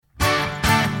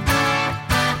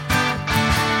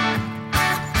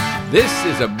This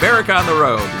is America on the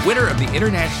Road, winner of the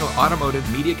International Automotive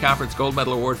Media Conference Gold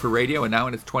Medal Award for Radio, and now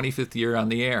in its 25th year on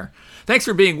the air. Thanks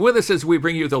for being with us as we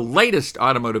bring you the latest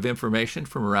automotive information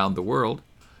from around the world.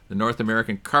 The North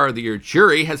American Car of the Year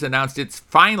jury has announced its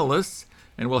finalists,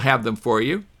 and we'll have them for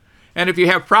you. And if you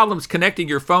have problems connecting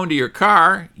your phone to your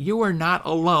car, you are not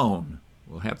alone.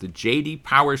 We'll have the J.D.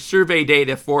 Power survey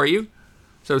data for you,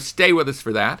 so stay with us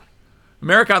for that.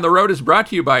 America on the Road is brought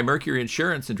to you by Mercury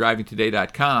Insurance and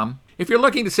DrivingToday.com. If you're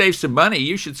looking to save some money,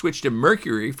 you should switch to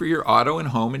Mercury for your auto and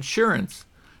home insurance.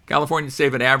 Californians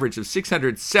save an average of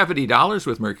 $670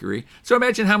 with Mercury, so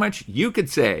imagine how much you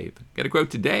could save. Get a quote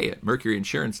today at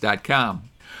MercuryInsurance.com.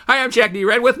 Hi, I'm Jack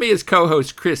Nerad. With me is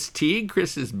co-host Chris Teague.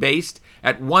 Chris is based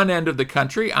at one end of the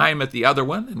country. I am at the other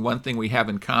one, and one thing we have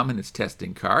in common is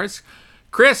testing cars.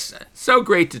 Chris, so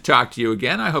great to talk to you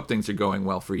again. I hope things are going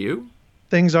well for you.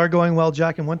 Things are going well,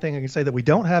 Jack, and one thing I can say that we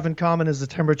don't have in common is the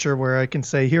temperature, where I can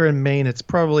say here in Maine, it's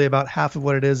probably about half of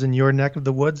what it is in your neck of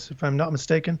the woods, if I'm not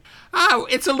mistaken. Oh,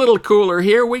 it's a little cooler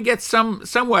here. We get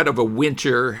somewhat of a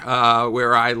winter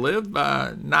where I live.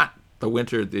 Not the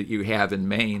winter that you have in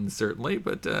Maine, certainly,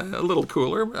 but a little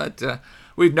cooler. But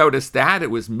we've noticed that.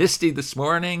 It was misty this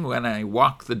morning when I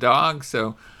walked the dog,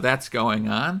 so that's going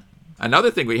on. Another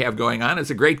thing we have going on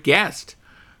is a great guest.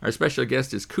 Our special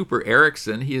guest is Cooper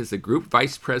Erickson. He is the Group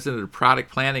Vice President of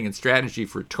Product Planning and Strategy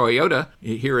for Toyota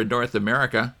here in North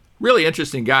America. Really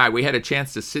interesting guy. We had a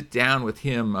chance to sit down with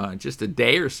him just a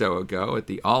day or so ago at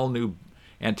the all-new,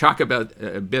 and talk about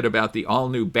a bit about the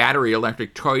all-new battery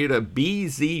electric Toyota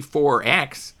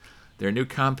BZ4X, their new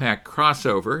compact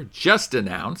crossover, just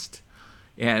announced.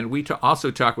 And we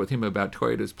also talk with him about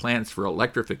Toyota's plans for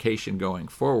electrification going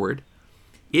forward.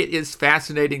 It is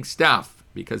fascinating stuff,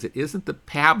 because it isn't the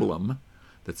pablum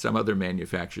that some other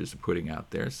manufacturers are putting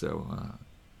out there. So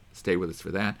stay with us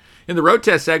for that. In the road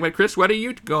test segment, Chris, what are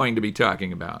you going to be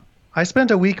talking about? I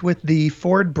spent a week with the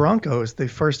Ford Broncos, the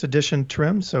first edition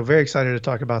trim, so very excited to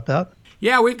talk about that.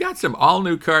 Yeah, we've got some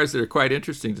all-new cars that are quite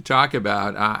interesting to talk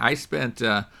about. I spent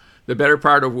the better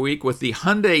part of a week with the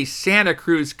Hyundai Santa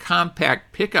Cruz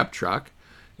compact pickup truck.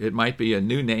 It might be a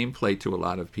new nameplate to a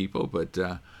lot of people, but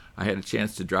I had a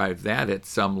chance to drive that at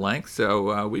some length.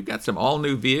 So we've got some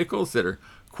all-new vehicles that are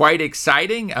quite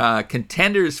exciting,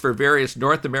 contenders for various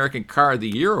North American Car of the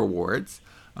Year awards,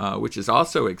 which is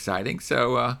also exciting.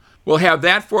 So we'll have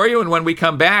that for you. And when we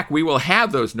come back, we will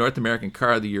have those North American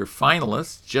Car of the Year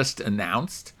finalists just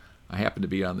announced. I happen to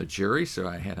be on the jury, so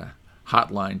I had a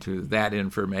hotline to that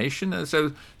information.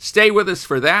 So stay with us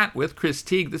for that with Chris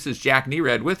Teague. This is Jack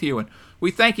Nerad with you, and we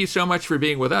thank you so much for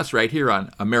being with us right here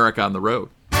on America on the Road.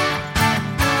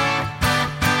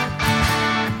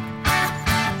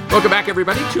 Welcome back,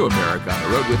 everybody, to America on the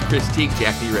Road with Chris Teague.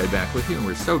 Jack Nerad back with you, and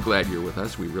we're so glad you're with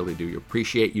us. We really do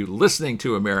appreciate you listening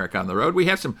to America on the Road. We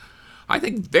have some, I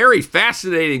think, very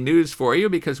fascinating news for you,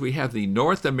 because we have the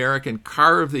North American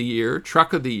Car of the Year,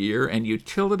 Truck of the Year, and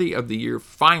Utility of the Year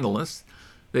finalists.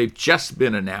 They've just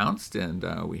been announced, and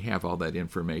we have all that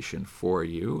information for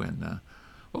you. And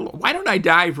well, why don't I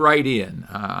dive right in?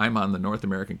 I'm on the North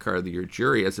American Car of the Year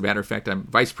jury. As a matter of fact, I'm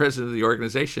vice president of the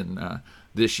organization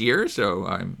this year, so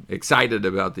I'm excited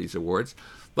about these awards.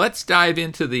 Let's dive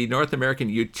into the North American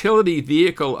Utility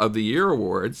Vehicle of the Year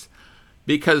awards,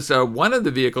 because one of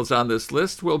the vehicles on this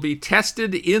list will be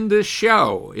tested in this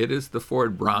show. It is the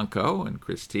Ford Bronco, and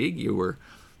Chris Teague, you were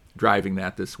driving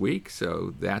that this week,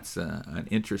 so that's an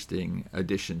interesting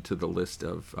addition to the list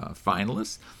of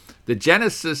finalists. The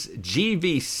Genesis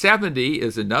GV70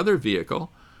 is another vehicle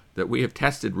that we have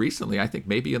tested recently, I think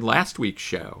maybe in last week's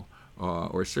show.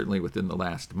 Or certainly within the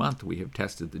last month, we have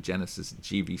tested the Genesis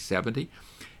GV70.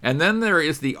 And then there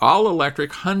is the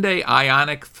all-electric Hyundai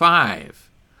Ioniq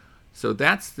 5. So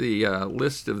that's the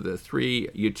list of the three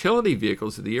utility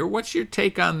vehicles of the year. What's your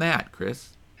take on that, Chris?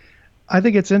 I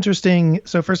think it's interesting.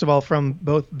 So first of all, from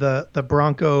both the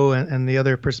Bronco and the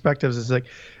other perspectives, is like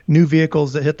new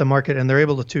vehicles that hit the market, and they're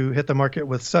able to hit the market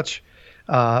with such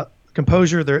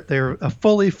composure. They're a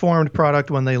fully formed product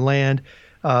when they land.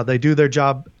 They do their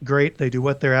job great. They do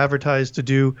what they're advertised to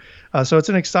do. So it's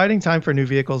an exciting time for new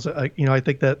vehicles. I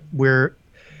think that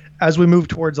as we move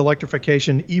towards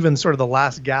electrification, even sort of the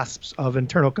last gasps of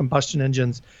internal combustion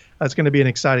engines, that's going to be an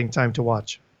exciting time to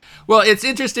watch. Well, it's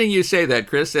interesting you say that,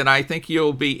 Chris, and I think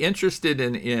you'll be interested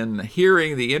in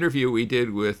hearing the interview we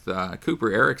did with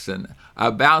Cooper Erickson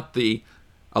about the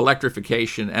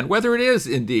electrification and whether it is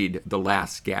indeed the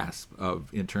last gasp of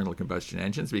internal combustion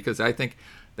engines, because I think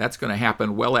that's going to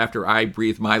happen well after I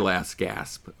breathe my last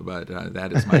gasp, but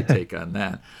that is my take on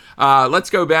that. Let's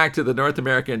go back to the North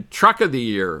American Truck of the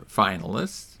Year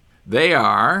finalists. They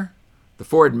are the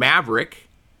Ford Maverick,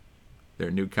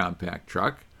 their new compact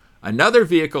truck. Another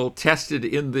vehicle tested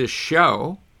in this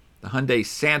show, the Hyundai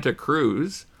Santa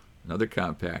Cruz, another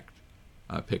compact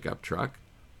pickup truck.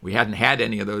 We hadn't had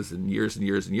any of those in years and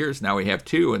years and years. Now we have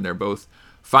two, and they're both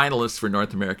finalists for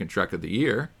North American Truck of the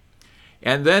Year.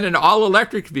 And then an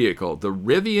all-electric vehicle, the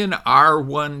Rivian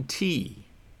R1T.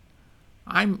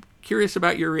 I'm curious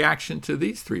about your reaction to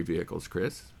these three vehicles,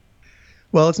 Chris.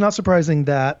 Well, it's not surprising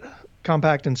that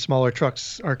compact and smaller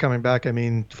trucks are coming back. I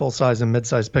mean, full-size and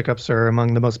mid-size pickups are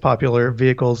among the most popular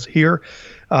vehicles here.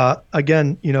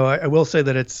 Again, I will say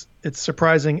that it's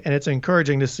surprising and it's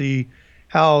encouraging to see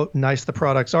how nice the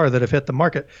products are that have hit the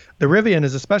market. The Rivian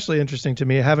is especially interesting to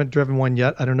me. I haven't driven one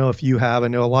yet. I don't know if you have. I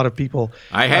know a lot of people,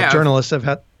 journalists, have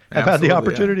had the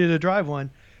opportunity to drive one.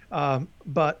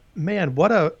 But man,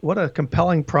 what a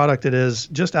compelling product it is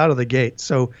just out of the gate.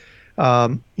 So, I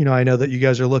know that you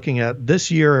guys are looking at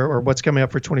this year or what's coming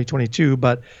up for 2022,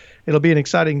 but it'll be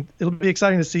exciting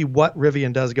to see what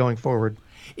Rivian does going forward.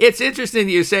 It's interesting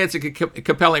that you say it's a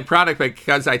compelling product,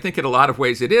 because I think in a lot of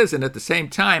ways it is. And at the same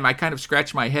time, I kind of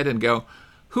scratch my head and go,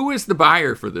 who is the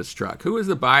buyer for this truck? Who is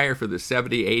the buyer for the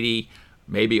 $70, $80,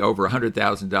 maybe over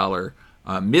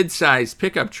 $100,000 mid-size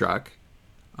pickup truck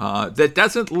that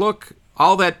doesn't look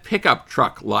all that pickup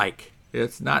truck-like?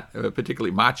 It's not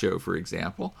particularly macho, for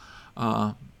example.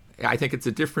 I think it's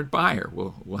a different buyer.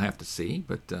 We'll have to see,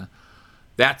 but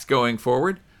that's going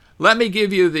forward. Let me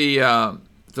give you the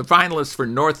finalists for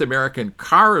North American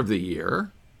Car of the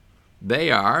Year. They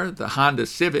are the Honda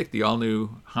Civic, the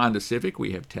all-new Honda Civic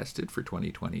we have tested for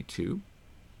 2022.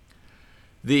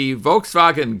 The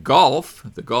Volkswagen Golf,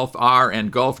 the Golf R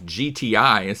and Golf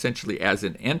GTI, essentially as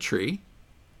an entry.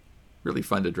 Really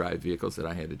fun to drive vehicles that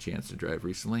I had a chance to drive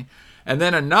recently. And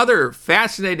then another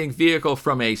fascinating vehicle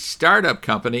from a startup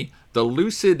company, the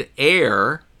Lucid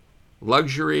Air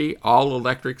luxury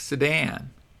all-electric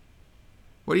sedan.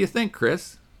 What do you think,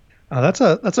 Chris? That's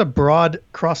a broad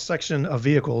cross section of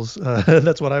vehicles.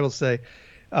 That's what I will say.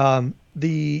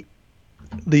 The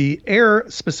Air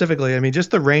specifically, I mean,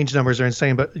 just the range numbers are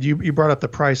insane. But you brought up the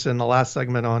price in the last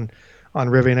segment on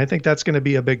Rivian. I think that's going to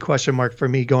be a big question mark for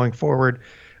me going forward.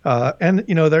 And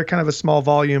they're kind of a small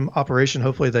volume operation.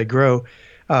 Hopefully they grow.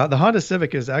 The Honda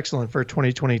Civic is excellent for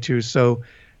 2022, so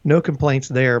no complaints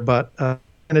there. But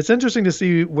and it's interesting to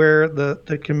see where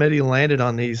the committee landed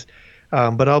on these.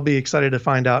 But I'll be excited to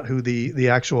find out who the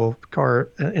actual car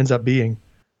ends up being.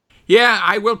 Yeah,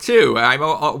 I will too. I'm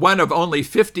one of only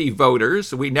 50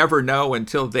 voters. We never know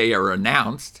until they are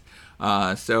announced.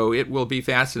 So it will be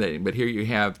fascinating. But here you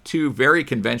have two very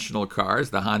conventional cars,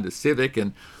 the Honda Civic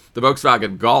and the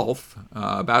Volkswagen Golf,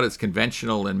 about as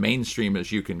conventional and mainstream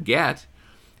as you can get.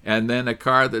 And then a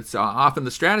car that's off in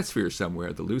the stratosphere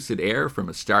somewhere, the Lucid Air from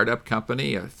a startup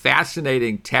company, a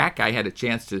fascinating tech. I had a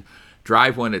chance to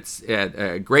drive one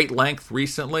at great length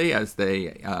recently as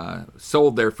they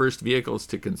sold their first vehicles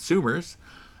to consumers.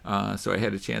 So I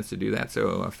had a chance to do that. So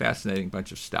a fascinating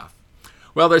bunch of stuff.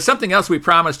 Well, there's something else we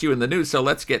promised you in the news, so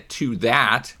let's get to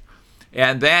that.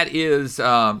 And that is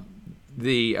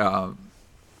the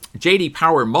J.D.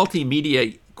 Power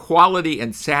Multimedia Quality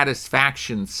and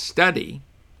Satisfaction Study.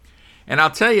 And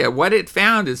I'll tell you, what it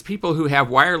found is people who have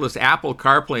wireless Apple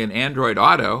CarPlay and Android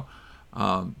Auto,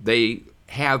 they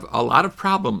have a lot of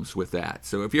problems with that.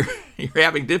 So if you're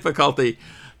having difficulty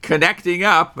connecting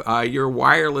up your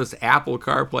wireless Apple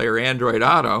CarPlay or Android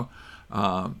Auto,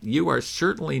 you are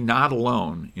certainly not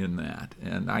alone in that.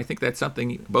 And I think that's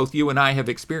something both you and I have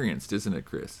experienced, isn't it,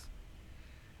 Chris?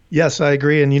 Yes, I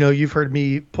agree. And, you've heard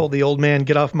me pull the old man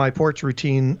get off my porch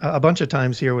routine a bunch of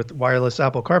times here with wireless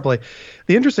Apple CarPlay.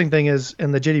 The interesting thing is,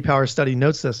 and the J.D. Power study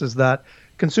notes this, is that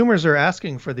consumers are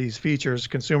asking for these features.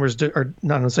 Consumers are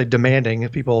not going to say demanding.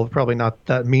 People are probably not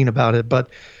that mean about it, but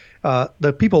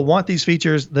the people want these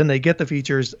features, then they get the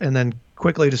features, and then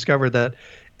quickly discover that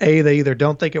A, they either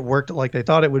don't think it worked like they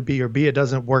thought it would be, or B, it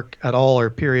doesn't work at all or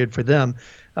period for them.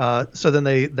 So then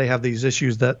they have these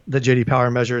issues that the J.D. Power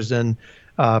measures in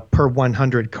per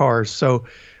 100 cars. So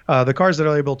the cars that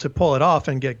are able to pull it off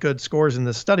and get good scores in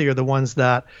this study are the ones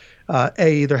that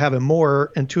either have a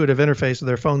more intuitive interface, so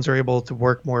their phones are able to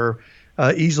work more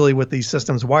easily with these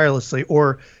systems wirelessly,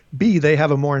 or B, they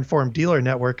have a more informed dealer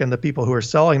network, and the people who are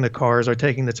selling the cars are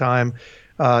taking the time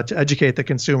to educate the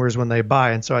consumers when they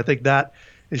buy. And so I think that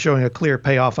is showing a clear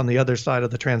payoff on the other side of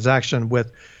the transaction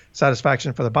with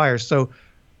satisfaction for the buyers. So,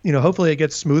 hopefully it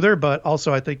gets smoother, but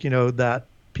also I think, that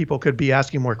people could be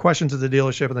asking more questions of the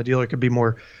dealership, and the dealer could be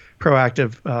more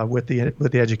proactive with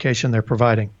the education they're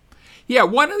providing. Yeah,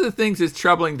 one of the things that's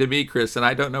troubling to me, Chris, and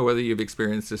I don't know whether you've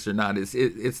experienced this or not, is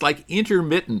it's like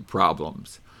intermittent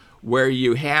problems where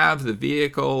you have the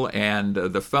vehicle and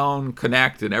the phone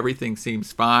connect and everything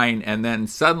seems fine, and then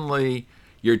suddenly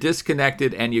you're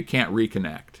disconnected and you can't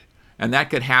reconnect. And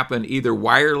that could happen either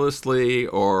wirelessly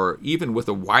or even with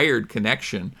a wired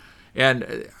connection.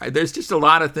 And there's just a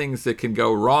lot of things that can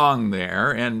go wrong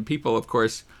there. And people, of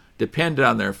course, depend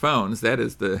on their phones. That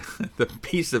is the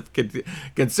piece of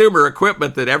consumer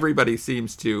equipment that everybody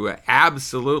seems to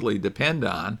absolutely depend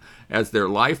on as their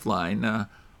lifeline.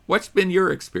 What's been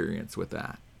your experience with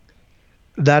that?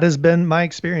 That has been my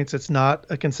experience. It's not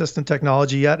a consistent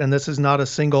technology yet, and this is not a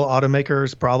single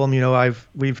automaker's problem.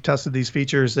 We've tested these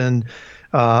features, and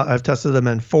I've tested them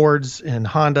in Fords, in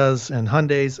Hondas, and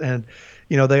Hyundais, and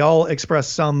they all express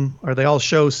some, or they all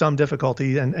show some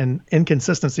difficulty and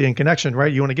inconsistency in connection.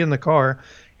 Right? You want to get in the car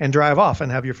and drive off and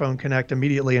have your phone connect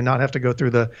immediately, and not have to go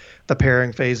through the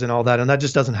pairing phase and all that, and that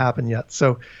just doesn't happen yet.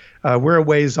 So we're a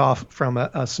ways off from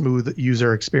a smooth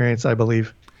user experience, I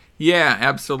believe. Yeah,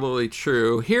 absolutely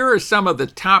true. Here are some of the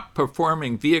top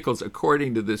performing vehicles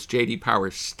according to this J.D.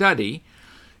 Power study.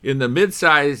 In the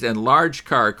midsize and large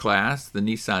car class, the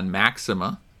Nissan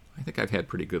Maxima. I think I've had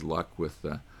pretty good luck with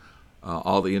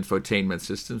all the infotainment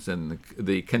systems and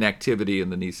the connectivity in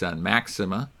the Nissan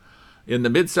Maxima. In the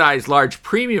midsize large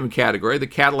premium category, the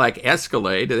Cadillac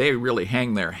Escalade. They really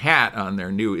hang their hat on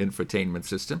their new infotainment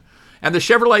system. And the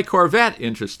Chevrolet Corvette,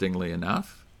 interestingly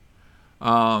enough.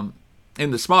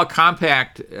 In the small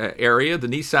compact area, the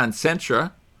Nissan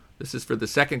Sentra. This is for the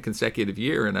second consecutive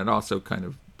year, and it also kind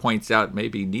of points out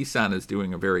maybe Nissan is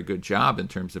doing a very good job in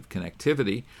terms of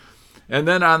connectivity. And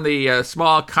then on the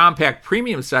small compact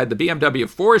premium side, the BMW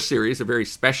 4 Series, a very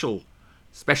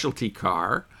specialty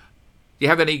car. Do you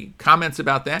have any comments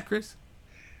about that, Chris?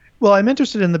 Well, I'm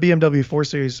interested in the BMW 4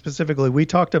 Series specifically. We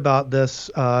talked about this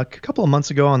a couple of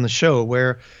months ago on the show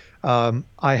where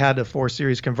I had a 4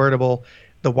 Series convertible.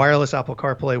 The wireless Apple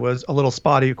CarPlay was a little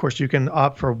spotty. Of course, you can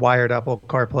opt for wired Apple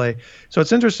CarPlay. So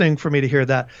it's interesting for me to hear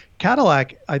that.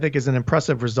 Cadillac, I think, is an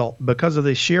impressive result because of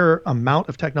the sheer amount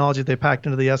of technology they packed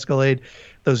into the Escalade.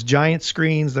 Those giant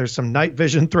screens, there's some night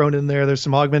vision thrown in there. There's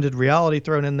some augmented reality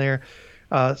thrown in there.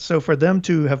 So for them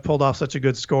to have pulled off such a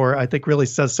good score, I think really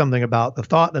says something about the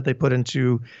thought that they put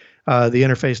into the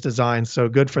interface design. So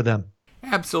good for them.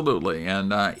 Absolutely,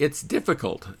 and it's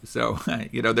difficult. So,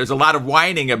 there's a lot of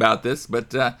whining about this,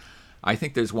 but I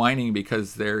think there's whining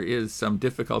because there is some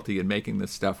difficulty in making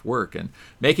this stuff work, and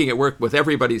making it work with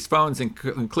everybody's phones,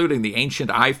 including the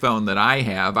ancient iPhone that I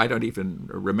have. I don't even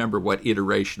remember what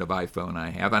iteration of iPhone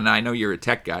I have, and I know you're a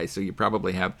tech guy, so you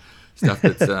probably have stuff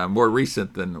that's more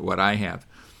recent than what I have.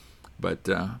 But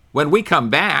when we come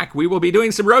back, we will be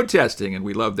doing some road testing, and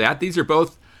we love that. These are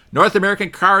both North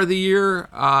American Car of the Year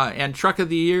and Truck of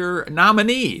the Year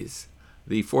nominees,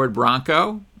 the Ford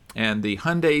Bronco and the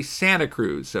Hyundai Santa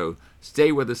Cruz. So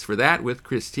stay with us for that with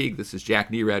Chris Teague. This is Jack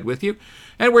Nerad with you.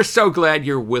 And we're so glad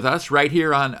you're with us right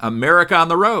here on America on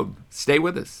the Road. Stay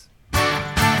with us.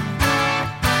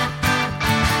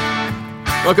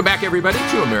 Welcome back, everybody,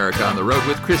 to America on the Road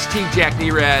with Chris Teague, Jack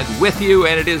Nerad with you,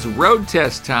 and it is road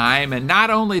test time. And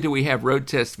not only do we have road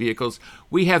test vehicles,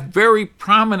 we have very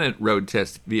prominent road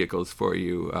test vehicles for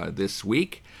you this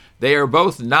week. They are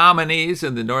both nominees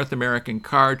in the North American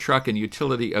Car, Truck, and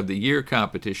Utility of the Year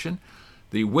competition.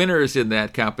 The winners in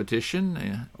that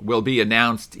competition will be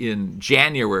announced in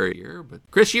January here. But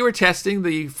Chris, you were testing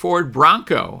the Ford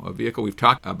Bronco, a vehicle we've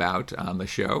talked about on the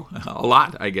show a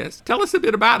lot, I guess. Tell us a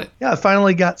bit about it. Yeah, I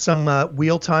finally got some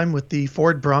wheel time with the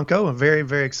Ford Bronco. I'm very,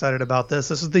 very excited about this.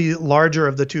 This is the larger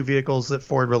of the two vehicles that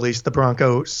Ford released, the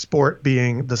Bronco Sport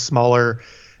being the smaller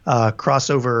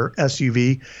crossover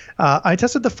SUV. I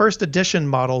tested the first edition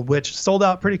model, which sold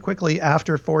out pretty quickly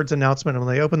after Ford's announcement when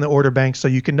they opened the order bank. So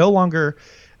you can no longer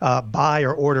buy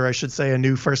or order, I should say, a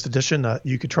new first edition.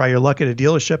 You could try your luck at a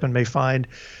dealership and may find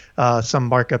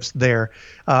some markups there.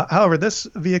 However, this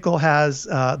vehicle has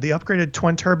the upgraded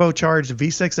twin turbocharged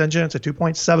V6 engine. It's a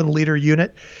 2.7 liter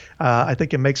unit. I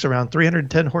think it makes around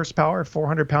 310 horsepower,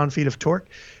 400 pound-feet of torque.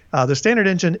 The standard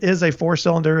engine is a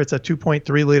 4-cylinder. It's a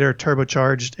 2.3 liter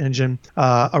turbocharged engine,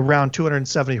 around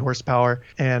 270 horsepower.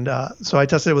 And so I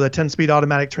tested it with a 10-speed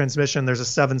automatic transmission. There's a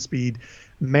 7-speed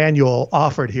manual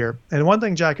offered here. And one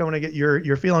thing, Jack, I want to get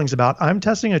your feelings about. I'm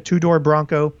testing a 2-door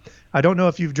Bronco. I don't know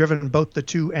if you've driven both the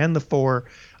 2 and the 4.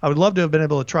 I would love to have been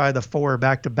able to try the 4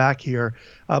 back to back here.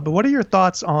 But what are your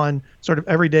thoughts on sort of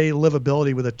everyday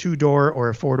livability with a 2-door or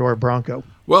a 4-door Bronco?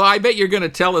 Well, I bet you're going to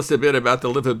tell us a bit about the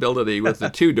livability with the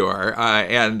 2-door,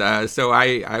 and so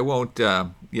I won't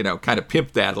kind of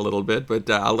pimp that a little bit, but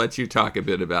I'll let you talk a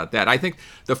bit about that. I think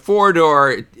the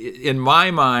 4-door, in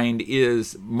my mind,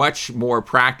 is much more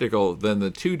practical than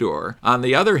the 2-door. On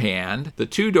the other hand, the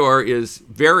 2-door is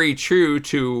very true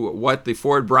to what the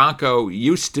Ford Bronco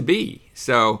used to be.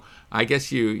 So I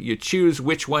guess you choose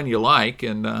which one you like,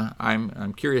 and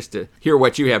I'm curious to hear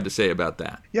what you have to say about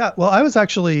that. Yeah, well, I was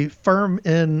actually firm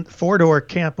in 4-door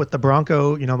camp with the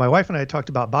Bronco. My wife and I had talked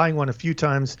about buying one a few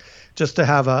times just to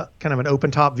have a kind of an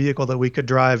open top vehicle that we could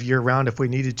drive year round if we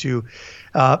needed to.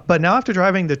 But now after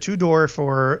driving the 2-door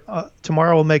for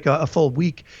tomorrow will make a full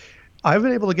week, I've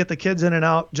been able to get the kids in and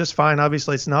out just fine.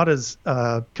 Obviously, it's not as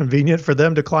convenient for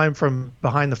them to climb from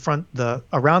behind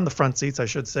around the front seats, I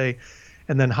should say,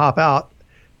 and then hop out.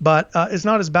 But it's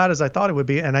not as bad as I thought it would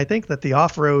be. And I think that the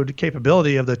off-road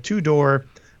capability of the 2-door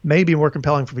may be more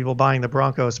compelling for people buying the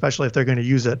Bronco, especially if they're going to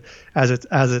use it as it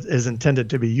is intended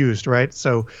to be used, right?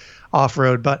 So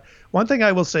off-road. But one thing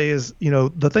I will say is,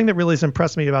 the thing that really has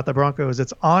impressed me about the Bronco is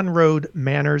its on-road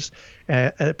manners.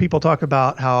 People talk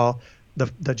about how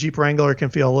the Jeep Wrangler can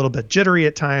feel a little bit jittery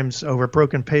at times over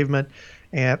broken pavement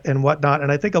and whatnot.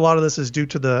 And I think a lot of this is due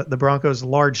to the Bronco's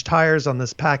large tires on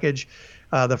this package,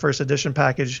 the first edition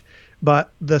package.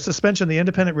 But the suspension, the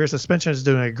independent rear suspension, is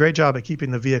doing a great job at keeping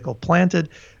the vehicle planted,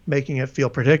 making it feel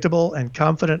predictable and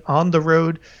confident on the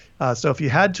road. So if you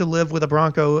had to live with a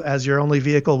Bronco as your only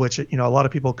vehicle, which a lot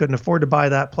of people couldn't afford to buy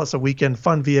that, plus a weekend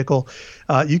fun vehicle,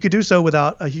 you could do so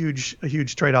without a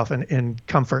huge trade-off in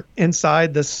comfort.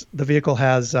 Inside the vehicle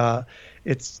has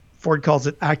Ford calls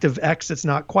it Active X. It's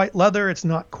not quite leather. It's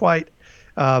not quite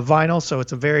vinyl, so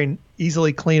it's a very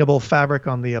easily cleanable fabric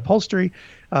on the upholstery.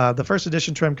 The first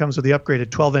edition trim comes with the upgraded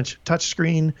 12-inch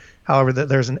touchscreen. However,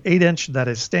 there's an 8-inch that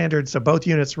is standard, so both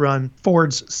units run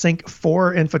Ford's Sync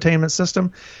 4 infotainment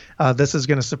system. This is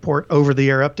going to support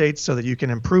over-the-air updates so that you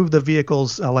can improve the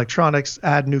vehicle's electronics,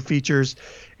 add new features,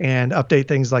 and update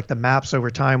things like the maps over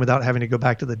time without having to go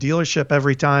back to the dealership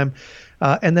every time.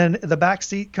 And then the back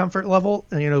seat comfort level,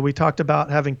 we talked about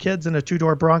having kids in a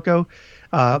 2-door Bronco.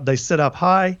 They sit up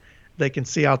high. They can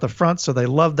see out the front, so they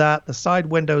love that. The side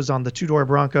windows on the 2-door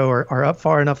Bronco are up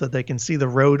far enough that they can see the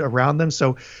road around them.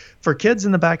 So for kids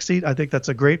in the back seat, I think that's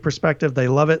a great perspective. They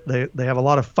love it. They have a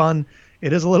lot of fun.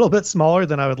 It is a little bit smaller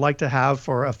than I would like to have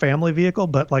for a family vehicle,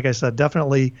 but like I said,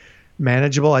 definitely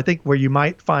manageable. I think where you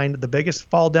might find the biggest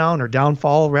fall down, or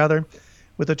downfall rather,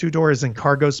 with a 2-door is in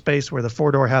cargo space, where the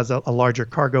 4-door has a larger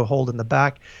cargo hold in the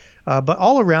back. But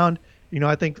all around,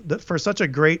 I think that for such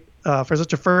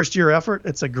a first year effort,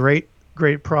 it's a great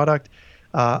product.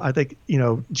 I think,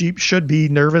 Jeep should be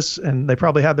nervous, and they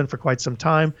probably have been for quite some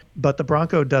time, but the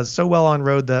Bronco does so well on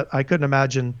road that I couldn't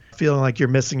imagine feeling like you're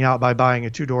missing out by buying a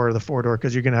 2-door or the 4-door,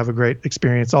 because you're going to have a great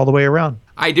experience all the way around.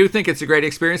 I do think it's a great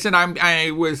experience, and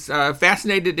I was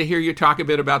fascinated to hear you talk a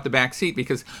bit about the back seat,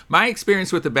 because my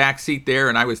experience with the back seat there,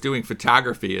 and I was doing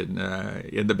photography in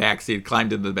the back seat,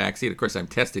 climbed into the back seat. Of course, I'm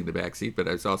testing the back seat, but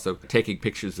I was also taking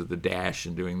pictures of the dash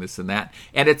and doing this and that,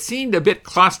 and it seemed a bit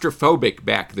claustrophobic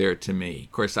back there to me.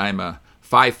 Of course, I'm a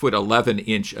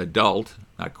 5'11" adult,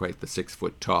 not quite the 6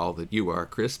 foot tall that you are,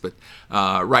 Chris, but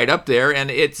right up there,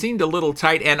 and it seemed a little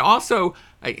tight, and also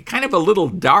kind of a little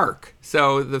dark.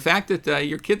 So the fact that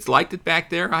your kids liked it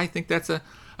back there, I think that's a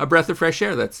breath of fresh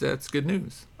air. That's good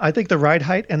news. I think the ride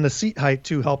height and the seat height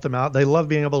too help them out. They love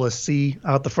being able to see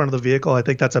out the front of the vehicle. I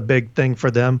think that's a big thing for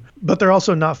them. But they're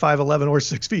also not 5'11" or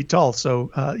 6 feet tall,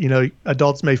 so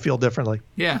adults may feel differently.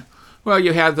 Yeah. Well,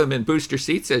 you have them in booster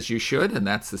seats, as you should, and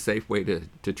that's the safe way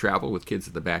to travel with kids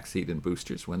at the back seat in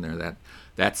boosters when they're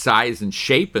that size and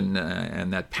shape and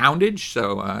that poundage.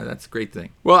 So that's a great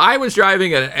thing. Well, I was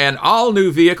driving an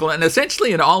all-new vehicle, and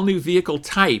essentially an all-new vehicle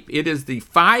type. It is the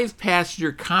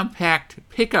 5-passenger compact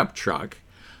pickup truck,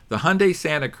 the Hyundai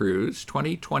Santa Cruz,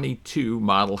 2022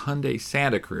 model Hyundai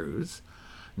Santa Cruz,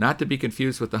 not to be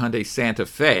confused with the Hyundai Santa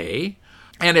Fe.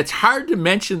 And it's hard to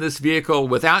mention this vehicle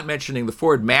without mentioning the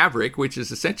Ford Maverick, which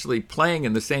is essentially playing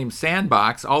in the same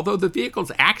sandbox, although the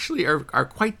vehicles actually are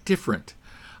quite different.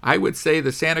 I would say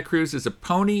the Santa Cruz is a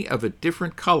pony of a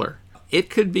different color. It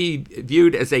could be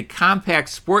viewed as a compact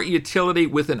sport utility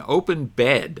with an open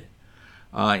bed,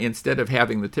 instead of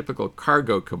having the typical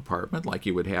cargo compartment like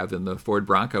you would have in the Ford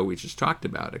Bronco we just talked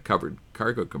about, a covered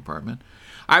cargo compartment.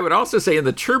 I would also say in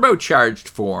the turbocharged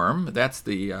form, that's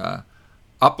the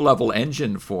up-level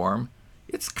engine form,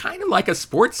 it's kind of like a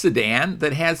sports sedan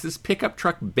that has this pickup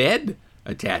truck bed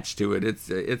attached to it.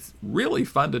 It's really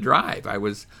fun to drive. I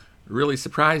was really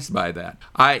surprised by that.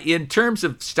 In terms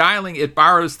of styling, it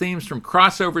borrows themes from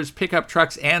crossovers, pickup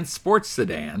trucks, and sports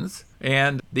sedans.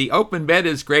 And the open bed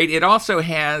is great. It also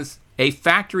has a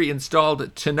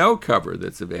factory-installed tonneau cover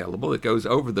that's available. It goes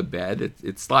over the bed.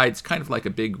 It slides kind of like a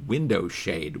big window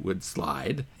shade would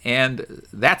slide, and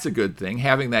that's a good thing,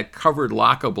 having that covered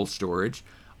lockable storage.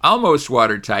 Almost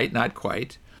watertight, not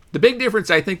quite. The big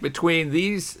difference, I think, between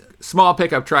these small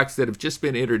pickup trucks that have just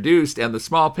been introduced and the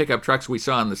small pickup trucks we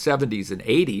saw in the 70s and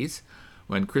 80s,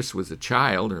 when Chris was a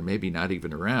child, or maybe not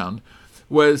even around,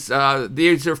 was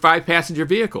these are 5-passenger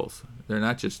vehicles. They're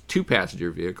not just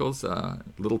 2-passenger vehicles,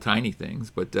 little tiny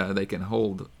things, but they can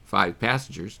hold 5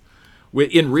 passengers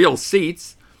in real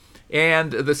seats.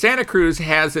 And the Santa Cruz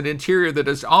has an interior that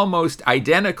is almost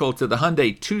identical to the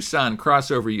Hyundai Tucson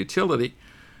crossover utility.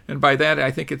 And by that,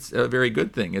 I think it's a very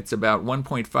good thing. It's about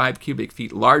 1.5 cubic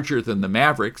feet larger than the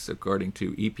Mavericks, according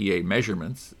to EPA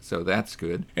measurements, so that's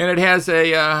good. And it has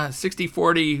a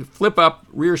 60/40 flip-up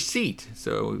rear seat,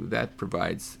 so that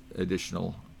provides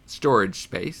additional storage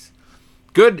space.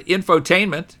 Good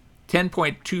infotainment,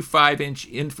 10.25-inch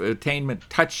infotainment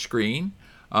touchscreen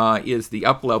is the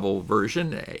up-level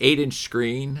version. 8-inch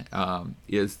screen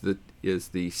is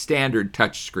the standard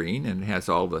touchscreen, and it has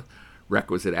all the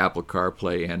requisite Apple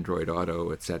CarPlay, Android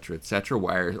Auto, etc., etc.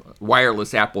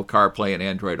 Wireless Apple CarPlay and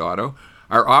Android Auto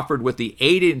are offered with the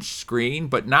 8-inch screen,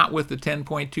 but not with the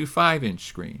 10.25-inch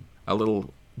screen. A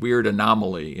little weird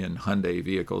anomaly in Hyundai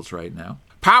vehicles right now.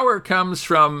 Power comes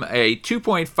from a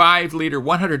 2.5-liter,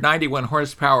 191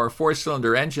 horsepower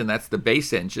 4-cylinder engine. That's the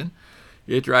base engine.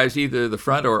 It drives either the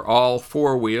front or all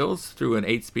 4 wheels through an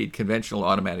 8-speed conventional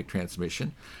automatic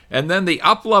transmission. And then the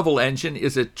up-level engine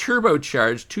is a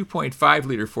turbocharged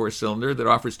 2.5-liter 4-cylinder that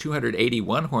offers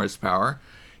 281 horsepower.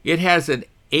 It has an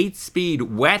 8-speed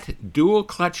wet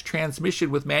dual-clutch transmission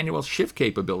with manual shift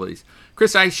capabilities.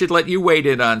 Chris, I should let you weigh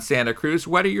in on Santa Cruz.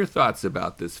 What are your thoughts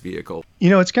about this vehicle? You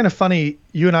know, it's kind of funny.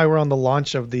 You and I were on the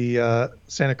launch of the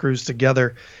Santa Cruz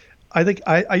together. I think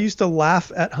I used to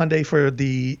laugh at Hyundai for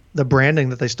the branding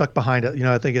that they stuck behind it. You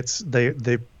know, I think it's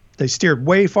they steered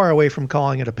way far away from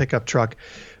calling it a pickup truck.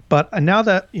 But now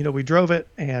that, you know, we drove it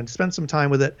and spent some time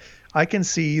with it, I can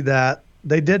see that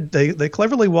they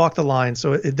cleverly walked the line.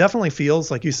 So it definitely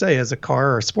feels, like you say, as a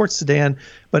car or a sports sedan,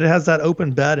 but it has that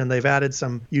open bed, and they've added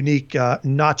some unique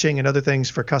notching and other things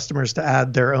for customers to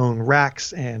add their own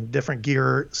racks and different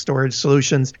gear storage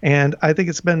solutions. And I think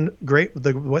it's been great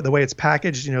the way it's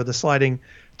packaged, you know, the sliding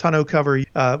tonneau cover,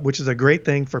 which is a great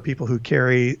thing for people who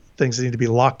carry things that need to be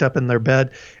locked up in their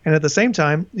bed. And at the same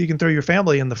time, you can throw your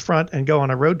family in the front and go on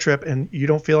a road trip, and you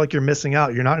don't feel like you're missing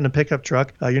out. You're not in a pickup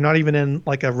truck. You're not even in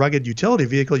like a rugged utility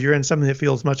vehicle. You're in something that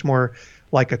feels much more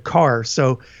like a car.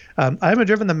 So I haven't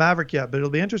driven the Maverick yet, but it'll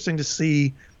be interesting to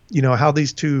see, you know, how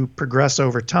these two progress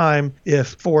over time. If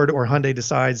Ford or Hyundai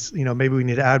decides, you know, maybe we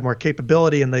need to add more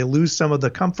capability and they lose some of the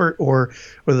comfort, or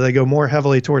whether they go more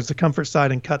heavily towards the comfort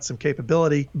side and cut some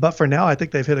capability. But for now, I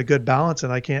think they've hit a good balance,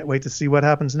 and I can't wait to see what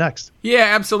happens next. Yeah,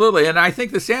 absolutely. And I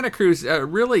think the Santa Cruz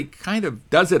really kind of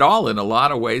does it all in a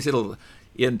lot of ways.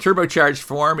 In turbocharged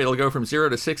form, it'll go from 0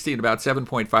 to 60 in about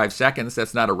 7.5 seconds.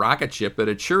 That's not a rocket ship, but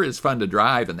it sure is fun to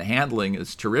drive, and the handling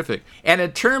is terrific. And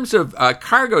in terms of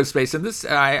cargo space, and this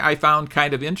I found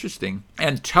kind of interesting,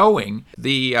 and towing,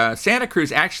 the Santa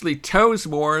Cruz actually tows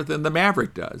more than the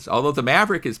Maverick does. Although the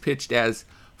Maverick is pitched as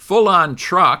full-on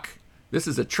truck, this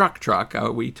is a truck.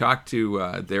 We talked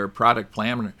to their product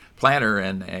planner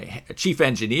and chief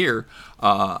engineer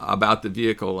about the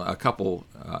vehicle a couple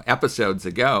episodes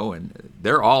ago, and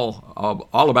they're all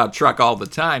about truck all the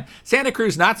time. Santa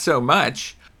Cruz, not so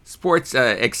much. Sports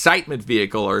excitement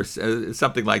vehicle or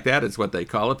something like that is what they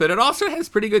call it. But it also has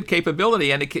pretty good capability,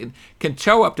 and it can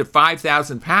tow up to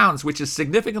 5,000 pounds, which is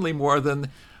significantly more than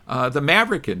the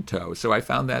Maverick in tow. So I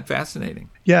found that fascinating.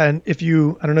 Yeah, and I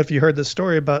don't know if you heard this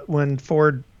story, but when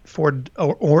Ford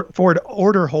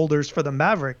order holders for the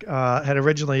Maverick had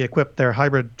originally equipped their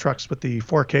hybrid trucks with the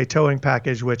 4K towing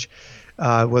package, which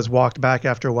was walked back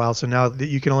after a while. So now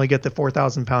you can only get the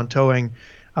 4,000-pound towing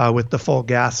with the full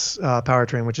gas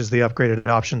powertrain, which is the upgraded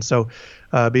option. So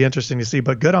be interesting to see.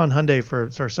 But good on Hyundai for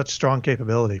such strong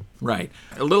capability. Right.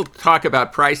 A little talk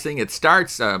about pricing. It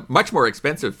starts much more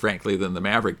expensive, frankly, than the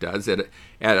Maverick does at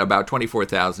about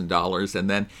 $24,000. And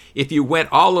then if you went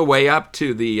all the way up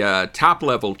to the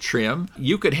top-level trim,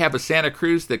 you could have a Santa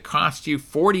Cruz that cost you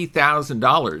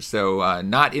 $40,000. So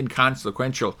not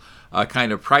inconsequential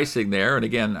kind of pricing there. And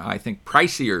again, I think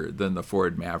pricier than the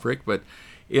Ford Maverick, but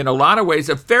in a lot of ways,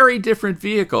 a very different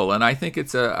vehicle, and I think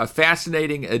it's a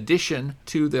fascinating addition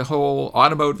to the whole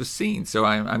automotive scene. So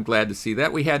I'm glad to see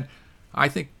that. We had, I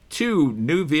think, 2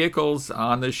 new vehicles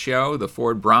on this show, the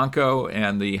Ford Bronco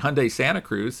and the Hyundai Santa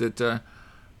Cruz, that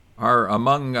are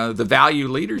among the value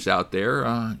leaders out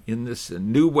there in this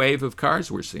new wave of cars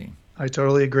we're seeing. I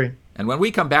totally agree. And when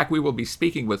we come back, we will be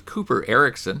speaking with Cooper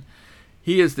Erickson.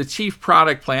 He is the chief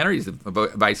product planner. He's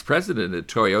the vice president at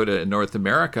Toyota in North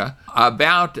America,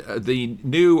 about the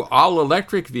new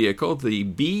all-electric vehicle, the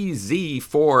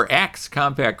BZ4X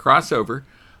compact crossover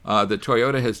that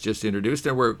Toyota has just introduced.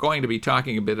 And we're going to be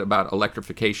talking a bit about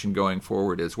electrification going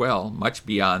forward as well, much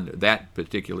beyond that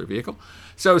particular vehicle.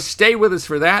 So stay with us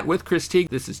for that with Chris Teague.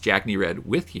 This is Jack Nerad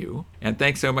with you. And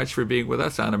thanks so much for being with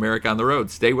us on America on the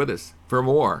Road. Stay with us for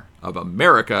more of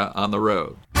America on the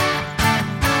Road.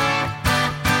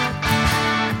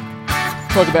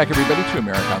 Welcome back, everybody, to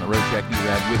America on the Road. Jack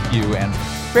Nerad with you, and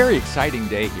very exciting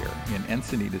day here in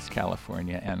Encinitas,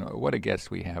 California, and what a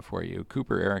guest we have for you.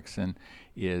 Cooper Erickson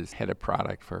is head of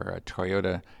product for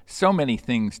Toyota. So many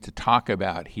things to talk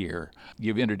about here.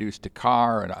 You've introduced a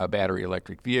car, a battery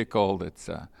electric vehicle. That's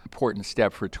an important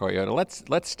step for Toyota.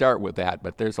 Let's start with that,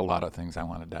 but there's a lot of things I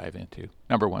want to dive into.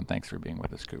 Number one, thanks for being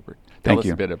with us, Cooper. Tell us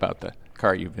a bit about the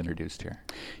car you've introduced here.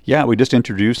 Yeah, we just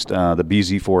introduced the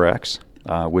BZ4X.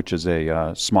 Which is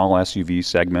a small SUV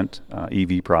segment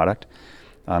EV product.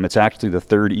 It's actually the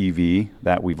third EV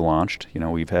that we've launched. You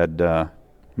know, we've had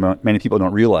many people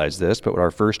don't realize this, but with our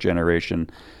first generation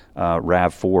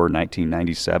RAV4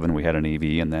 1997, we had an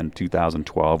EV, and then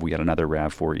 2012 we had another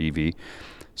RAV4 EV.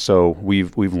 So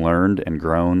we've learned and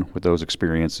grown with those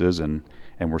experiences, and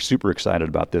we're super excited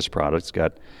about this product. It's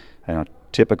got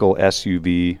typical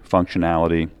SUV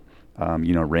functionality.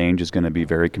 Range is going to be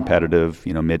very competitive,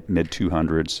 mid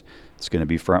 200s. It's going to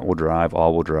be front wheel drive,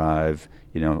 all wheel drive,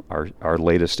 our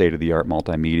latest state of the art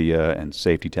multimedia and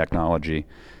safety technology.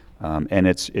 And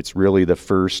it's really the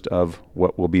first of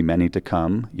what will be many to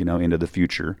come, into the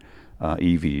future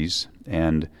EVs.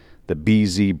 And the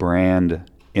BZ brand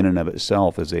in and of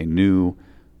itself is a new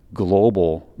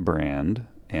global brand,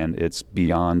 and it's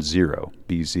beyond zero.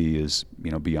 BZ is,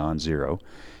 beyond zero,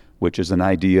 which is an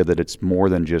idea that it's more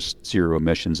than just zero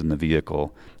emissions in the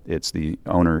vehicle. It's the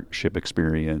ownership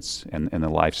experience and the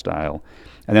lifestyle.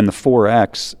 And then the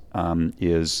 4X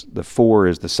is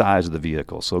the size of the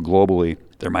vehicle. So globally,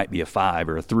 there might be a 5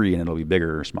 or a 3, and it'll be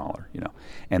bigger or smaller,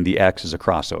 And the X is a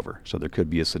crossover. So there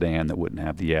could be a sedan that wouldn't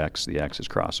have the X. The X is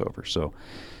crossover.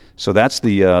 So that's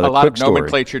the a lot quick of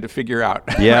nomenclature to figure out.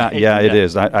 Yeah, right? Yeah, it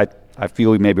is. I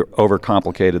feel we maybe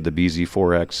overcomplicated the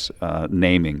BZ4X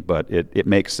naming, but it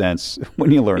makes sense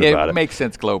when you learn about it. It makes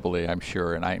sense globally, I'm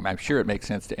sure, and I'm sure it makes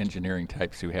sense to engineering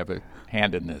types who have a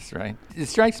hand in this, right? It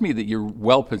strikes me that you're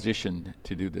well positioned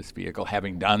to do this vehicle,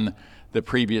 having done the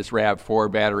previous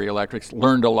RAV4 battery electrics,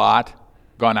 learned a lot,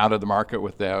 gone out of the market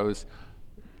with those.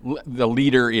 The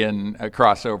leader in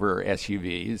crossover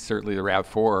SUVs, certainly the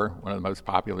RAV4, one of the most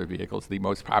popular vehicles, the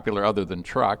most popular other than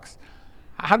trucks.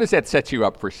 How does that set you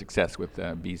up for success with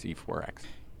BZ4X?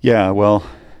 Yeah, well,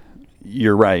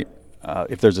 you're right.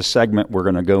 If there's a segment we're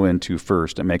going to go into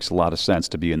first, it makes a lot of sense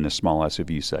to be in this small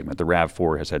SUV segment. The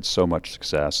RAV4 has had so much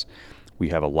success. We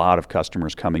have a lot of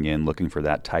customers coming in looking for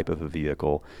that type of a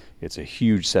vehicle. It's a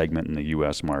huge segment in the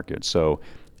U.S. market. So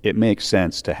it makes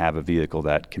sense to have a vehicle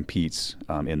that competes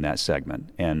in that segment.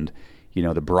 And,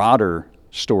 the broader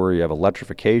story of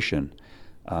electrification,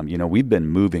 we've been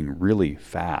moving really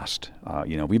fast.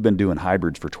 We've been doing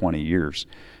hybrids for 20 years,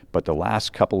 but the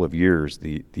last couple of years,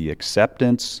 the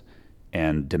acceptance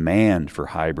and demand for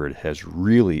hybrid has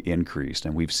really increased,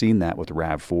 and we've seen that with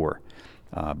RAV4,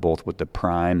 both with the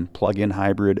Prime plug-in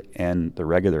hybrid and the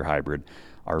regular hybrid.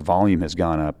 Our volume has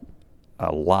gone up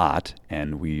a lot,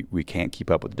 and we can't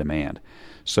keep up with demand.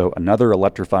 So another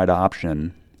electrified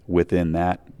option within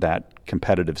that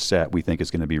competitive set, we think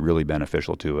is going to be really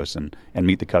beneficial to us and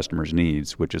meet the customer's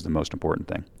needs, which is the most important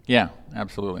thing. Yeah,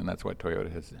 absolutely. And that's what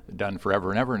Toyota has done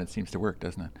forever and ever, and it seems to work,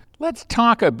 doesn't it? Let's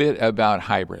talk a bit about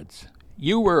hybrids.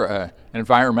 You were an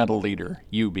environmental leader,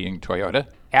 you being Toyota.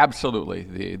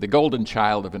 Absolutely. The golden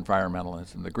child of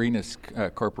environmentalism, the greenest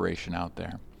corporation out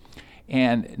there.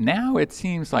 And now it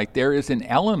seems like there is an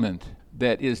element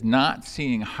that is not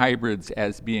seeing hybrids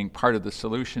as being part of the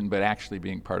solution, but actually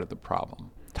being part of the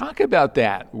problem. Talk about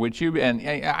that, would you? And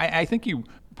I think you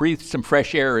breathed some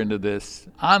fresh air into this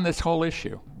on this whole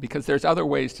issue, because there's other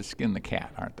ways to skin the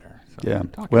cat, aren't there? So yeah.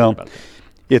 Well, about that.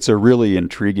 It's a really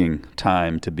intriguing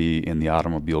time to be in the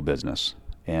automobile business.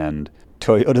 And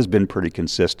Toyota's been pretty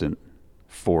consistent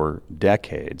for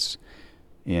decades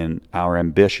in our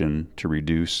ambition to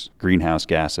reduce greenhouse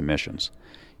gas emissions.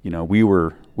 We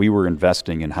were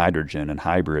investing in hydrogen and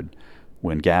hybrid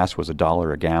when gas was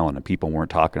 $1 a gallon and people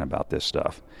weren't talking about this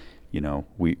stuff.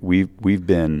 We've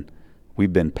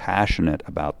been passionate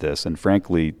about this, and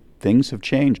frankly, things have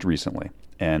changed recently.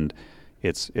 And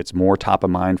it's more top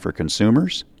of mind for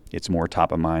consumers. It's more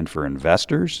top of mind for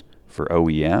investors, for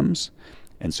OEMs,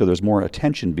 And so there's more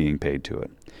attention being paid to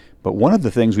it. But one of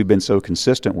the things we've been so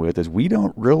consistent with is we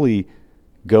don't really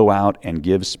go out and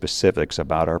give specifics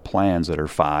about our plans that are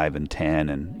 5 and 10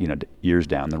 and years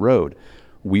down the road.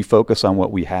 We focus on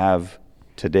what we have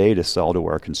today to sell to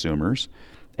our consumers,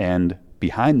 and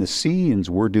behind the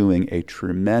scenes we're doing a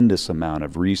tremendous amount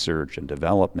of research and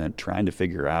development trying to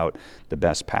figure out the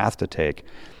best path to take.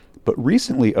 But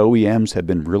recently OEMs have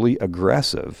been really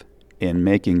aggressive in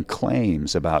making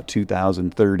claims about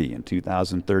 2030 and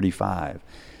 2035.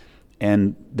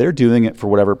 And they're doing it for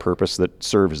whatever purpose that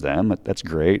serves them. That's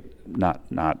great. Not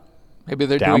maybe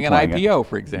they're doing an IPO,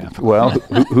 for example. Well,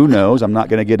 who knows? I'm not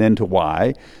going to get into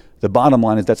why. The bottom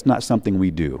line is that's not something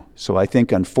we do. So I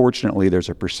think, unfortunately, there's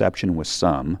a perception with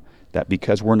some that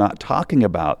because we're not talking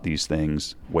about these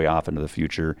things way off into the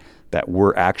future, that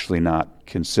we're actually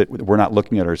we're not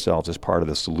looking at ourselves as part of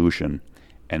the solution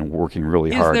and working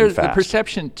really hard and fast. Is there the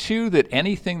perception, too, that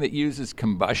anything that uses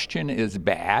combustion is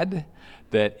bad?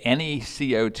 That any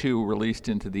CO2 released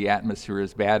into the atmosphere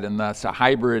is bad, and thus a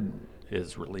hybrid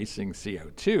is releasing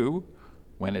CO2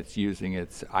 when it's using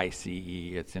its ICE,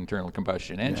 its internal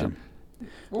combustion engine. Yeah.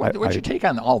 What's your take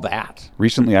on all that?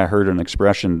 Recently I heard an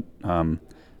expression,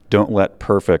 don't let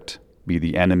perfect be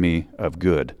the enemy of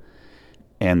good.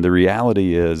 And the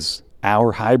reality is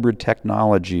our hybrid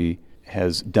technology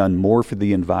has done more for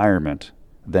the environment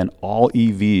than all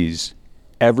EVs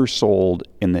ever sold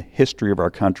in the history of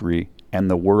our country and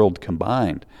the world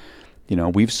combined.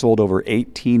 We've sold over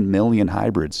 18 million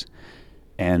hybrids,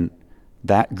 and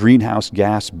that greenhouse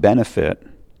gas benefit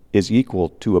is equal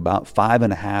to about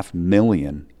 5.5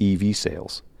 million EV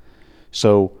sales.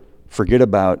 So forget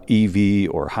about EV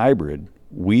or hybrid.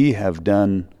 We have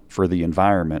done for the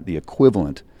environment the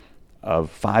equivalent of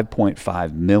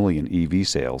 5.5 million EV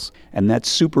sales. And that's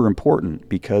super important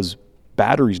because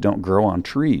batteries don't grow on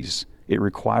trees. It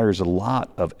requires a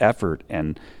lot of effort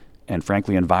and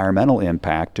frankly environmental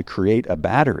impact to create a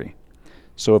battery.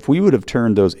 So if we would have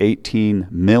turned those 18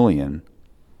 million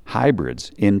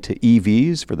hybrids into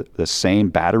EVs for the same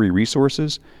battery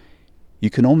resources, you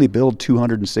can only build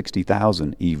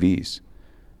 260,000 EVs.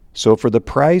 So for the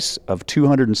price of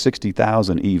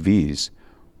 260,000 EVs,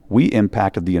 we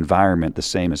impacted the environment the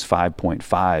same as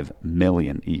 5.5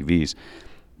 million EVs.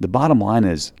 The bottom line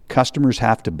is customers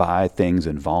have to buy things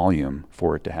in volume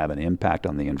for it to have an impact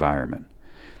on the environment.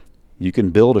 You can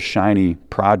build a shiny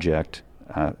project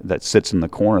that sits in the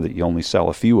corner that you only sell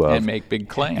a few of. And make big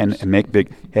claims. And make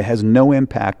big. It has no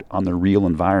impact on the real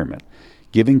environment.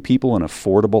 Giving people an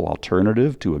affordable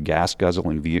alternative to a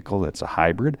gas-guzzling vehicle that's a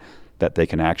hybrid that they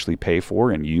can actually pay for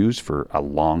and use for a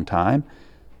long time,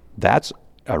 that's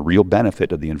a real benefit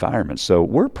to the environment. So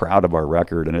we're proud of our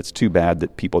record, and it's too bad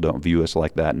that people don't view us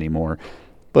like that anymore.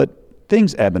 But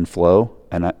things ebb and flow,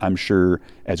 and I'm sure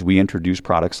as we introduce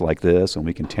products like this and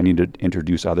we continue to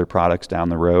introduce other products down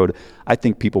the road, I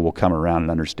think people will come around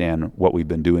and understand what we've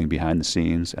been doing behind the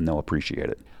scenes, and they'll appreciate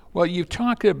it. Well, you've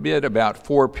talked a bit about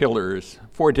 4 pillars,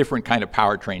 4 different kind of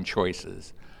powertrain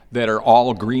choices that are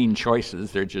all green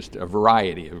choices. They're just a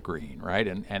variety of green, right?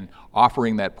 And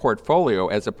offering that portfolio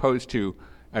as opposed to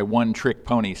a one-trick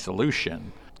pony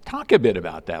solution. Talk a bit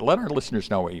about that. Let our listeners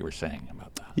know what you were saying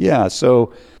about that. Yeah,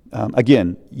 so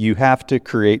again, you have to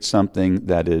create something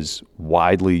that is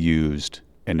widely used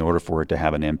in order for it to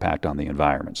have an impact on the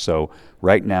environment. So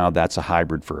right now, that's a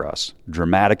hybrid for us.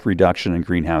 Dramatic reduction in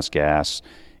greenhouse gas,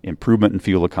 improvement in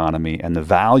fuel economy, and the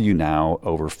value now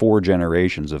over 4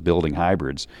 generations of building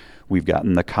hybrids, we've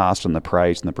gotten the cost and the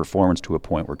price and the performance to a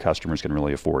point where customers can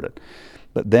really afford it.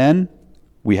 But then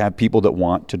we have people that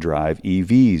want to drive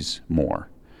EVs more.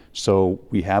 So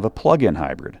we have a plug-in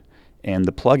hybrid. And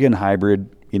the plug-in hybrid,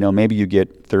 maybe you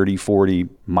get 30, 40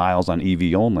 miles on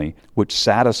EV only, which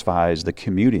satisfies the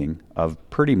commuting of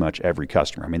pretty much every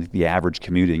customer. I mean, the average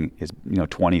commuting is,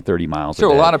 20, 30 miles a day.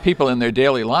 So a lot of people in their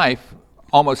daily life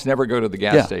almost never go to the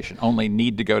gas station, only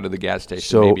need to go to the gas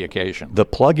station maybe occasionally. The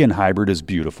plug-in hybrid is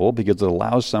beautiful because it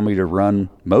allows somebody to run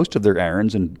most of their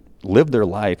errands and live their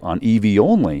life on EV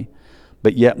only.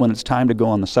 But yet when it's time to go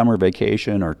on the summer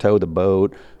vacation or tow the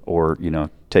boat or,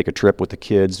 take a trip with the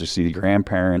kids to see the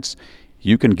grandparents,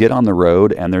 you can get on the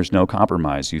road and there's no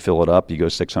compromise. You fill it up, you go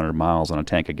 600 miles on a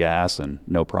tank of gas and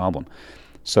no problem.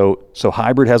 So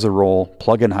hybrid has a role,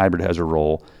 plug-in hybrid has a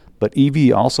role, but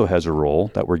EV also has a role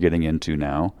that we're getting into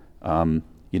now.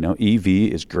 EV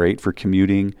is great for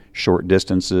commuting, short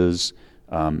distances,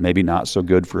 maybe not so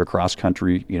good for a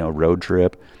cross-country, road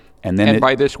trip. And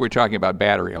by this, we're talking about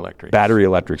battery electrics. Battery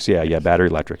electrics, battery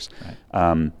electrics.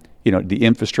 Right. The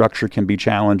infrastructure can be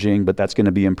challenging, but that's going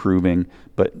to be improving.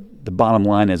 But the bottom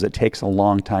line is it takes a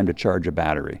long time to charge a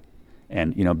battery.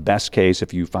 And, best case,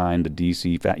 if you find the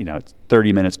DC, it's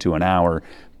 30 minutes to an hour,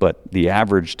 but the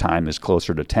average time is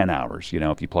closer to 10 hours,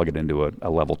 if you plug it into a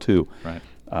level 2. Right.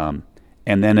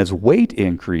 And then as weight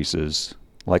increases,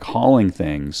 like hauling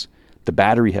things, the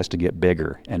battery has to get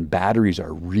bigger, and batteries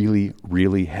are really,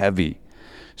 really heavy.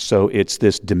 So it's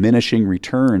this diminishing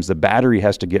returns. The battery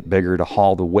has to get bigger to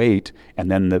haul the weight,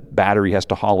 and then the battery has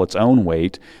to haul its own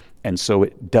weight. And so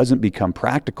it doesn't become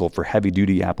practical for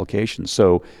heavy-duty applications.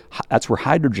 So that's where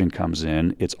hydrogen comes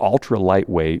in. It's ultra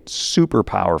lightweight, super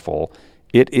powerful.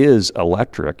 It is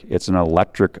electric. It's an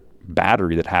electric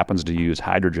battery that happens to use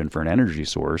hydrogen for an energy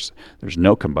source. There's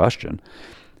no combustion,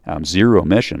 zero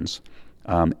emissions.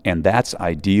 And that's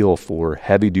ideal for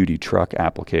heavy-duty truck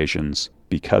applications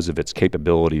because of its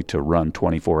capability to run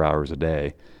 24 hours a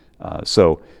day.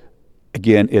 So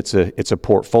again, it's a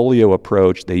portfolio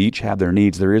approach. They each have their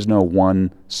needs. There is no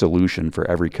one solution for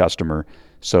every customer.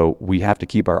 So we have to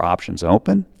keep our options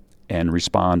open and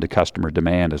respond to customer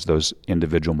demand as those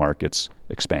individual markets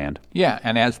expand. Yeah,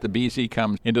 and as the BZ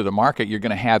comes into the market, you're going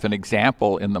to have an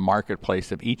example in the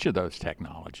marketplace of each of those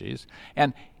technologies.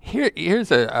 And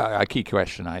here's a key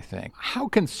question, I think. How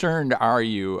concerned are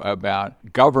you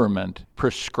about government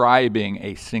prescribing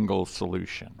a single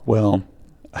solution? Well,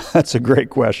 that's a great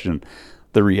question.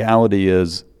 The reality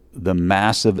is the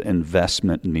massive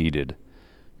investment needed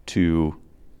to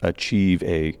achieve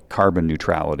a carbon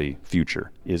neutrality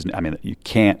future you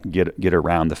can't get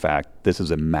around the fact this is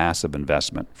a massive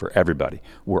investment for everybody.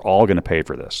 We're all going to pay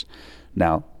for this.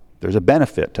 Now, there's a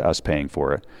benefit to us paying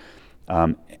for it.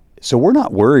 So we're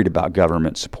not worried about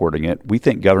government supporting it. We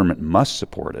think government must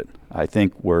support it. I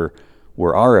think where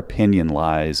our opinion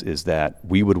lies is that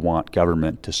we would want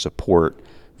government to support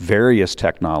various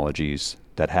technologies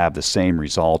that have the same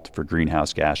result for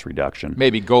greenhouse gas reduction.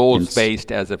 Maybe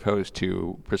goals-based as opposed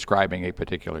to prescribing a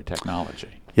particular technology.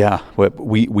 Yeah,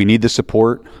 we need the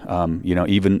support.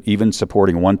 Even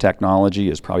supporting one technology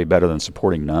is probably better than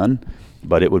supporting none.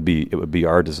 But it would be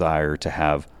our desire to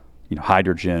have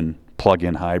hydrogen,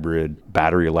 plug-in hybrid,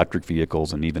 battery electric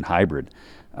vehicles, and even hybrid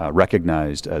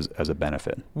recognized as a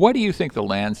benefit. What do you think the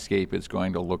landscape is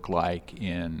going to look like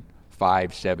in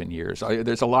 5-7 years?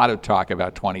 There's a lot of talk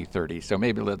about 2030, so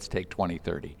maybe let's take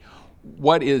 2030.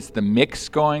 What is the mix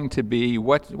going to be?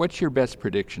 What's your best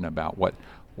prediction about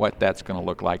what that's going to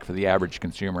look like for the average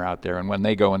consumer out there? And when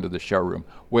they go into the showroom,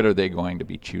 what are they going to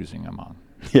be choosing among?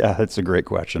 Yeah, that's a great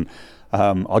question.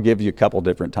 I'll give you a couple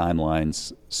different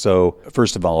timelines. So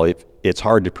first of all, it's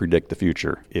hard to predict the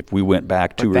future. If we went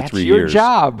back 2 or 3 years. That's your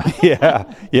job.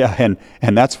 Yeah,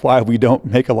 and that's why we don't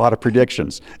make a lot of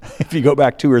predictions. If you go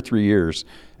back 2 or 3 years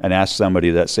and ask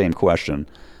somebody that same question,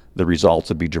 the results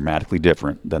would be dramatically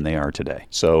different than they are today.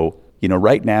 So,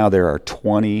 right now there are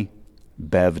 20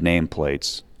 BEV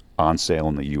nameplates on sale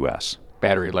in the U.S.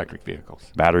 Battery electric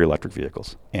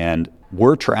vehicles. And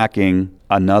we're tracking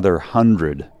another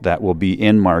 100 that will be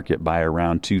in market by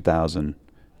around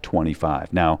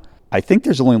 2025. Now, I think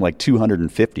there's only like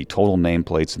 250 total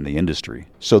nameplates in the industry.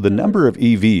 So the number of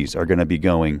EVs are going to be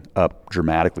going up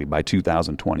dramatically by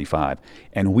 2025.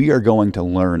 And we are going to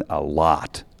learn a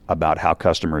lot about how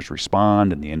customers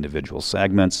respond in the individual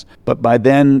segments. But by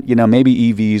then,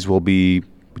 maybe EVs will be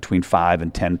between 5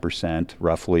 and 10%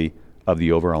 roughly of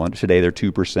the overall. Today they're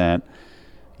 2%.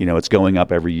 It's going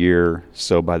up every year.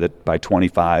 So by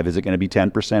 25, is it going to be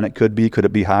 10%? It could be. Could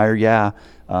it be higher? Yeah.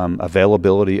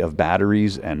 Availability of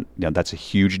batteries, and that's a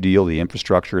huge deal. The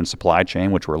infrastructure and supply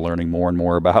chain, which we're learning more and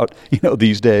more about,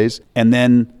 these days. And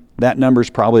then that number is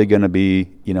probably going to be,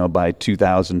 by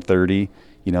 2030.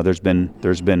 There's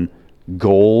been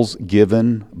goals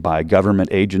given by government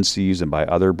agencies and by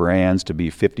other brands to be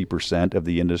 50% of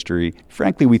the industry.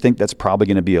 Frankly, we think that's probably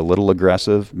going to be a little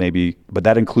aggressive, maybe, but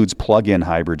that includes plug-in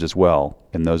hybrids as well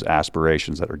in those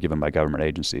aspirations that are given by government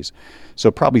agencies.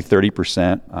 So probably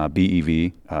 30%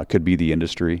 BEV could be the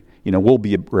industry. We'll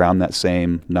be around that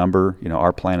same number.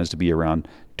 Our plan is to be around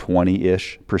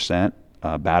 20-ish%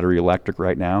 battery electric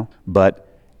right now,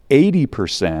 but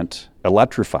 80%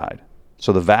 electrified.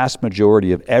 So the vast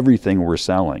majority of everything we're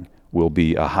selling will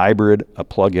be a hybrid, a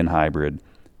plug-in hybrid,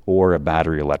 or a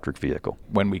battery electric vehicle.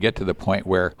 When we get to the point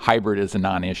where hybrid is a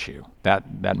non-issue,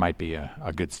 that might be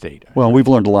a good state. Well, we've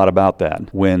learned a lot about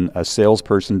that. When a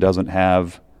salesperson doesn't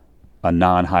have a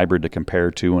non-hybrid to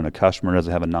compare to and a customer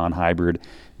doesn't have a non-hybrid,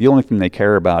 the only thing they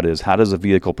care about is how does the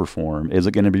vehicle perform? Is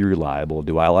it going to be reliable?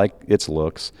 Do I like its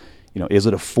looks? Is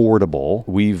it affordable?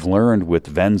 We've learned with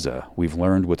Venza. We've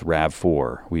learned with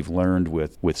RAV4. We've learned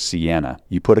with Sienna.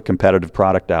 You put a competitive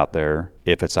product out there.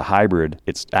 If it's a hybrid,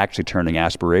 it's actually turning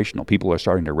aspirational. People are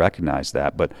starting to recognize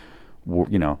that. But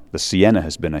The Sienna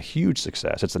has been a huge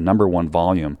success. It's the number one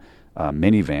volume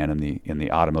minivan in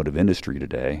the automotive industry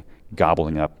today,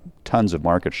 gobbling up tons of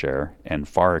market share and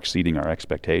far exceeding our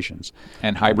expectations.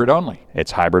 And hybrid only.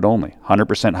 It's hybrid only.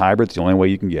 100% hybrid. It's the only way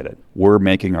you can get it. We're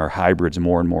making our hybrids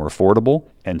more and more affordable,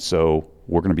 and so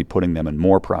we're going to be putting them in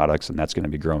more products, and that's going to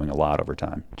be growing a lot over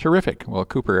time. Terrific. Well,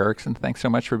 Cooper Erickson, thanks so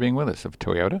much for being with us of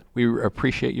Toyota. We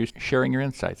appreciate you sharing your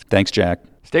insights. Thanks, Jack.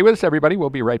 Stay with us, everybody. We'll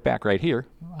be right back right here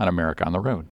on America on the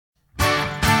Road.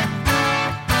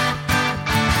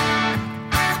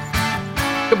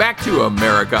 Welcome back to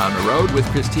America on the Road with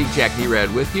Chris Teague, Jack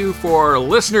Nerad with you for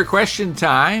listener question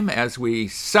time as we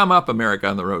sum up America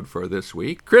on the Road for this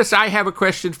week. Chris, I have a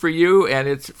question for you, and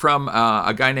it's from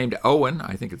a guy named Owen.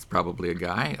 I think it's probably a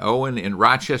guy. Owen in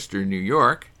Rochester, New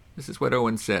York. This is what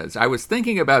Owen says. I was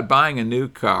thinking about buying a new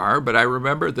car, but I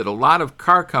remember that a lot of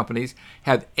car companies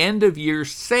have end-of-year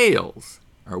sales.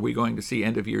 Are we going to see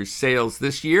end-of-year sales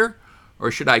this year, or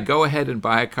should I go ahead and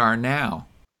buy a car now?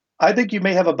 I think you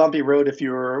may have a bumpy road if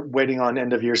you're waiting on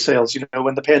end-of-year sales.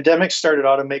 When the pandemic started,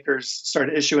 automakers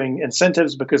started issuing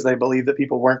incentives because they believed that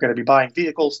people weren't going to be buying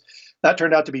vehicles. That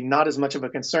turned out to be not as much of a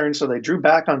concern, so they drew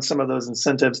back on some of those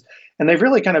incentives. And they've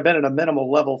really kind of been at a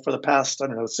minimal level for the past,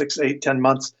 6, 8, 10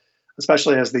 months,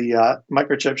 especially as the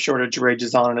microchip shortage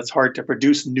rages on and it's hard to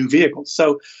produce new vehicles.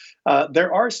 So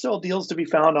there are still deals to be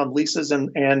found on leases and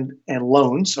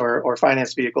loans or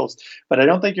finance vehicles, but I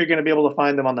don't think you're going to be able to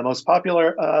find them on the most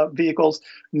popular vehicles,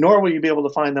 nor will you be able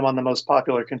to find them on the most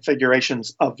popular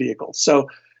configurations of vehicles. So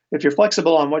if you're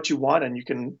flexible on what you want and you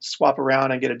can swap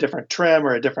around and get a different trim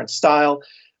or a different style,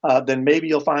 then maybe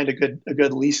you'll find a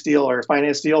good lease deal or a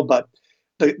finance deal. But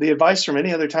the advice from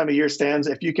any other time of year stands.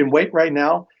 If you can wait right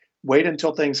now, wait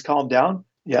until things calm down.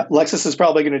 Yeah, Lexus is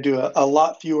probably going to do a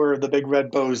lot fewer of the big red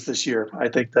bows this year. I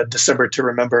think that December to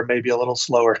remember may be a little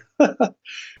slower.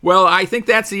 Well, I think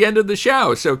that's the end of the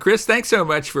show. So, Chris, thanks so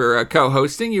much for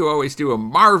co-hosting. You always do a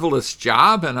marvelous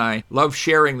job, and I love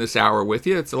sharing this hour with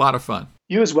you. It's a lot of fun.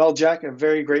 You as well, Jack. I'm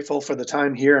very grateful for the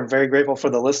time here and very grateful for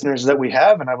the listeners that we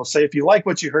have. And I will say, if you like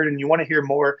what you heard and you want to hear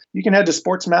more, you can head to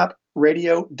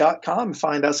sportsmapradio.com and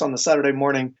find us on the Saturday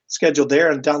morning schedule there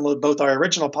and download both our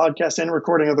original podcast and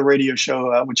recording of the radio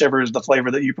show, whichever is the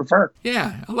flavor that you prefer.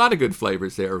 Yeah, a lot of good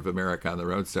flavors there of America on the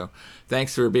Road. So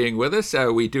thanks for being with us.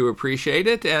 We do appreciate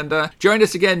it. And join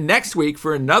us again next week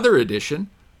for another edition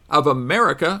of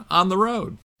America on the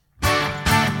Road.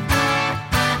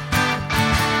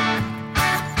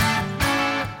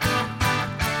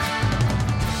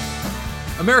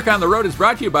 America on the Road is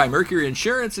brought to you by Mercury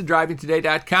Insurance and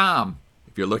DrivingToday.com.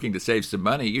 If you're looking to save some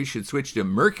money, you should switch to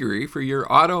Mercury for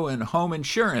your auto and home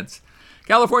insurance.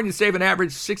 Californians save an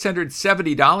average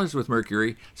 $670 with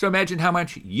Mercury, so imagine how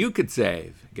much you could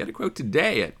save. Get a quote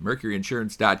today at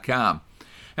MercuryInsurance.com.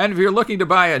 And if you're looking to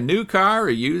buy a new car,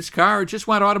 a used car, or just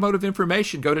want automotive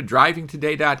information, go to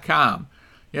DrivingToday.com.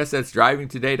 Yes, that's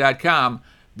DrivingToday.com.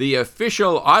 The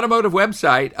official automotive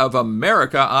website of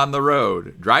America on the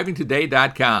Road,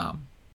 DrivingToday.com.